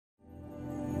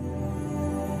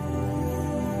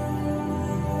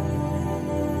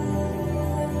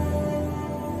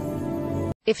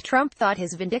If Trump thought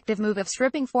his vindictive move of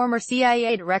stripping former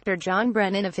CIA Director John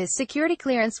Brennan of his security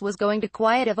clearance was going to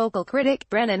quiet a vocal critic,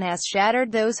 Brennan has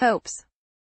shattered those hopes.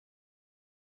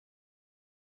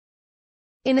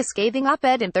 In a scathing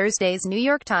op-ed in Thursday's New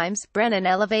York Times, Brennan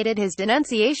elevated his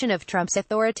denunciation of Trump's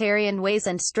authoritarian ways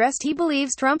and stressed he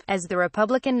believes Trump, as the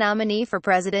Republican nominee for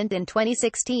president in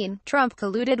 2016, Trump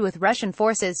colluded with Russian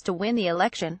forces to win the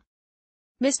election.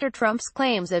 Mr. Trump's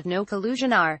claims of no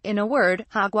collusion are, in a word,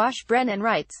 hogwash, Brennan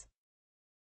writes.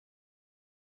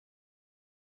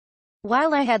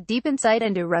 While I had deep insight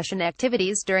into Russian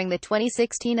activities during the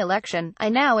 2016 election, I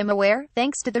now am aware,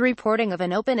 thanks to the reporting of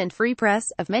an open and free press,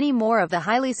 of many more of the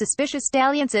highly suspicious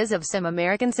dalliances of some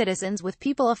American citizens with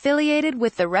people affiliated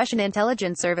with the Russian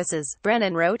intelligence services,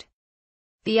 Brennan wrote.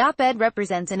 The op-ed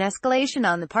represents an escalation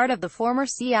on the part of the former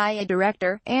CIA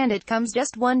director, and it comes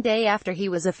just one day after he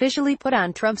was officially put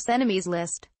on Trump's enemies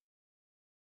list.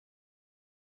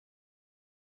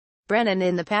 Brennan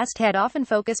in the past had often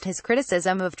focused his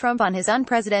criticism of Trump on his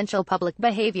unpresidential public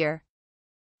behavior.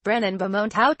 Brennan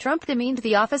bemoaned how Trump demeaned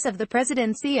the office of the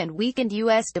presidency and weakened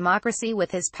U.S. democracy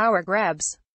with his power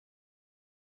grabs.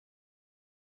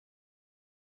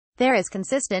 There is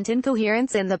consistent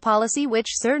incoherence in the policy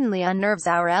which certainly unnerves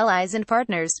our allies and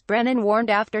partners, Brennan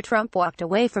warned after Trump walked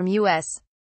away from U.S.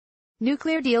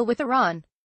 nuclear deal with Iran.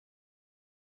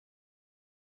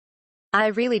 I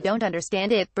really don't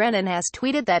understand it. Brennan has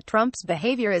tweeted that Trump's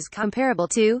behavior is comparable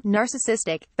to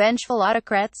narcissistic, vengeful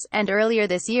autocrats, and earlier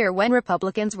this year when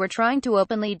Republicans were trying to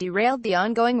openly derail the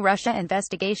ongoing Russia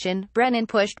investigation, Brennan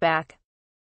pushed back.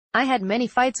 I had many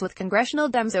fights with congressional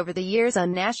Dems over the years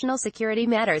on national security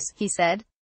matters, he said.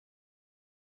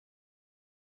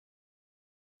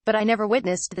 But I never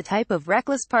witnessed the type of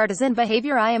reckless partisan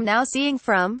behavior I am now seeing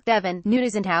from Devin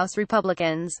Nunes and House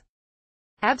Republicans.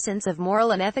 Absence of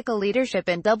moral and ethical leadership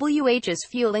in WH is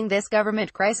fueling this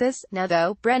government crisis. Now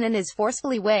though, Brennan is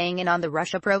forcefully weighing in on the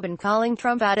Russia probe and calling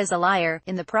Trump out as a liar,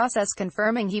 in the process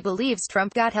confirming he believes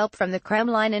Trump got help from the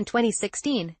Kremlin in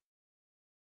 2016.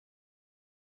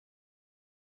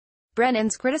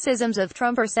 Brennan's criticisms of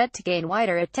Trump are set to gain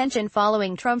wider attention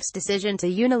following Trump's decision to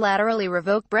unilaterally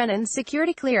revoke Brennan's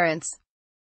security clearance.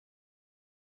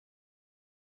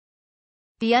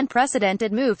 The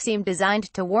unprecedented move seemed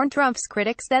designed to warn Trump's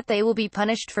critics that they will be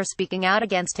punished for speaking out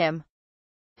against him.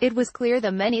 It was clear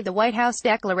the White House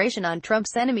declaration on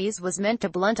Trump's enemies was meant to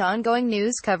blunt ongoing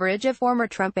news coverage of former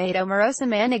Trump aide Omarosa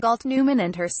Manigault Newman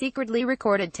and her secretly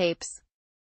recorded tapes.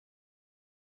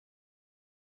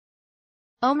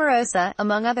 Omarosa,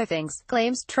 among other things,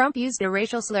 claims Trump used a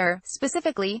racial slur,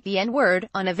 specifically, the N-word,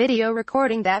 on a video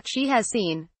recording that she has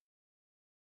seen.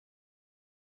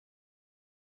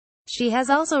 She has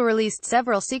also released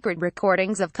several secret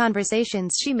recordings of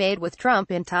conversations she made with Trump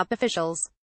and top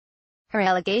officials. Her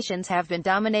allegations have been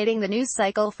dominating the news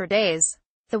cycle for days.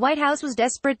 The White House was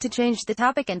desperate to change the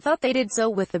topic and thought they did so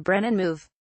with the Brennan move.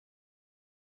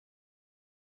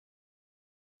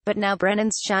 But now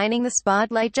Brennan's shining the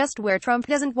spotlight just where Trump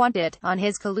doesn't want it, on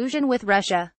his collusion with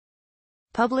Russia.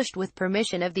 Published with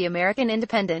permission of the American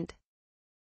Independent.